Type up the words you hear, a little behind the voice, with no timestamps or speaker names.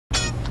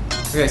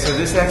Okay, so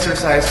this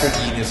exercise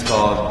routine is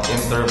called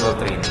interval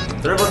training.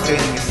 Interval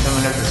training is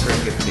similar to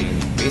circuit training.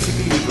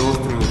 Basically, we go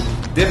through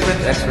different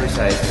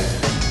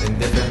exercises in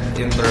different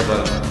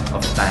interval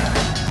of time.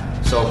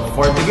 So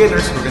for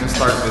beginners, we're going to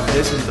start with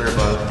this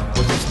interval,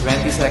 which is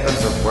 20 seconds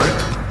of work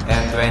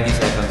and 20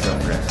 seconds of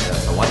rest.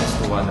 That's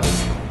a 1:1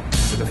 ratio.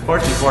 But of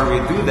course, before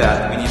we do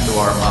that, we need to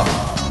warm up.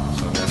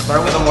 So we're going to start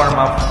with a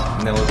warm-up,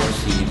 and then we'll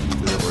proceed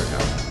to the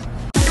workout.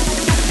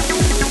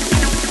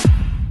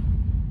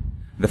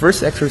 The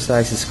first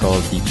exercise is called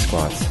deep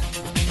squats.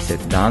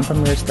 Sit down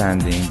from your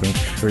standing, make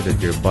sure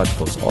that your butt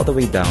goes all the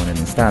way down, and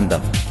then stand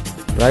up.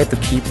 Try to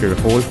keep your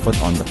whole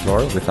foot on the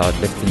floor without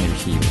lifting your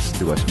heels.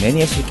 Do as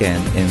many as you can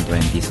in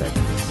 20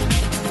 seconds.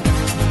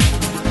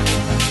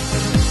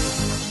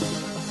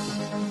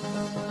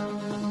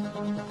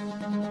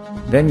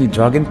 Then you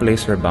jog in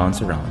place or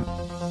bounce around.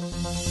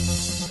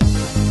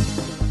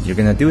 You're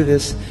gonna do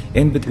this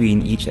in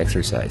between each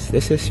exercise.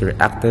 This is your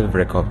active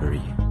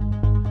recovery.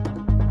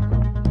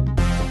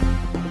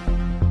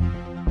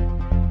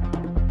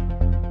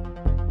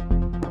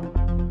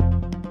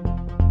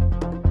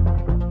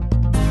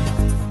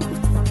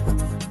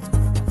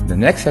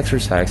 The next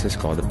exercise is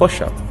called a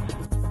push-up.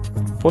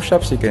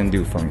 Push-ups you can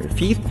do from your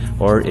feet,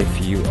 or if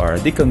you are a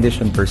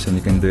deconditioned person,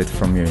 you can do it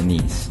from your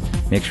knees.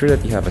 Make sure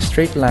that you have a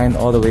straight line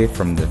all the way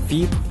from the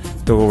feet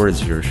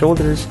towards your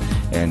shoulders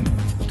and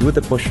do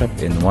the push-up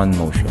in one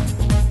motion.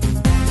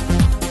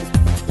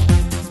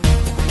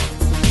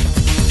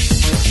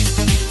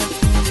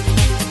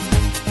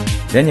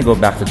 Then you go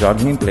back to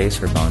jogging in place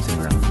or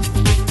bouncing around.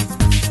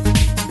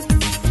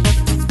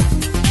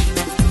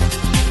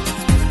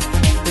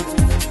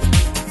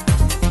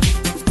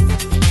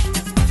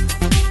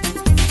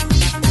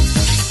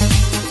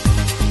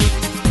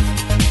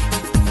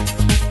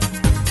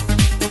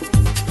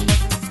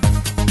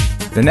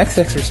 The next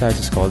exercise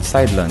is called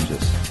side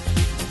lunges.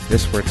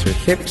 This works your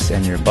hips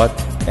and your butt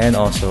and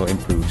also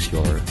improves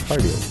your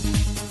cardio.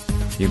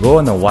 You go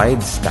on a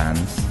wide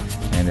stance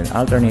and then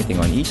alternating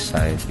on each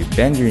side, you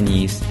bend your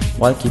knees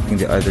while keeping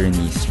the other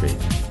knee straight.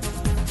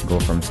 Go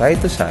from side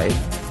to side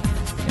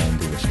and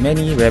do as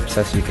many reps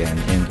as you can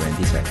in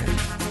 20 seconds.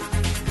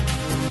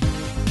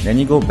 Then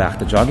you go back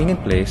to jogging in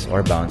place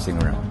or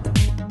bouncing around.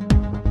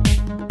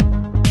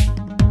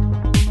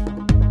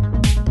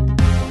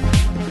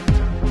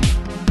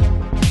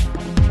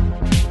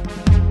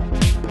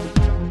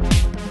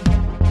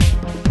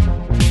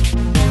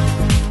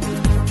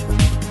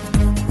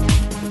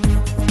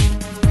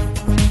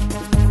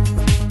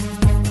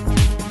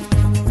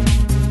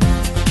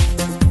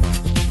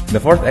 The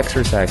fourth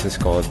exercise is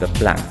called the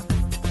plank.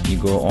 You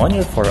go on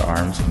your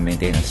forearms and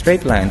maintain a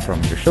straight line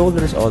from your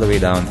shoulders all the way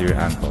down to your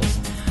ankles.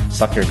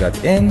 Suck your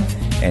gut in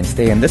and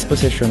stay in this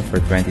position for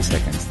 20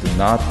 seconds. Do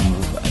not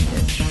move an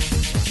inch.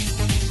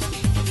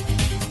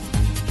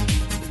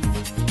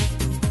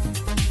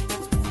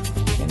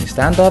 Then you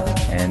stand up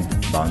and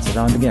bounce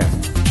around again.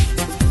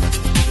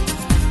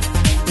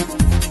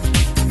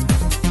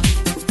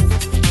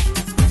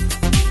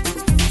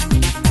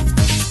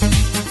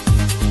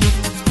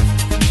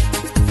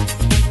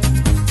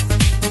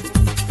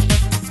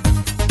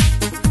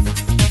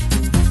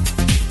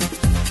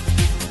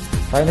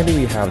 Finally,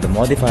 we have the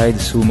modified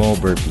sumo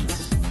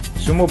burpees.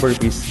 Sumo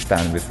burpees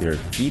stand with your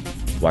feet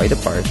wide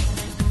apart,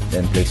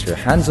 then place your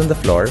hands on the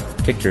floor,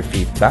 kick your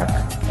feet back,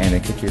 and then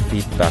kick your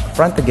feet back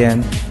front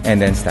again, and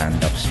then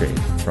stand up straight.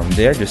 From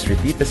there, just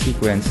repeat the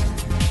sequence.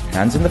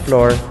 Hands on the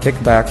floor, kick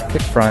back,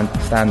 kick front,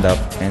 stand up,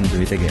 and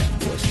do it again.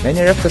 Do as many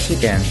reps as you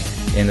can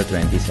in the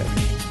 20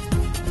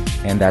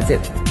 seconds. And that's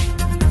it.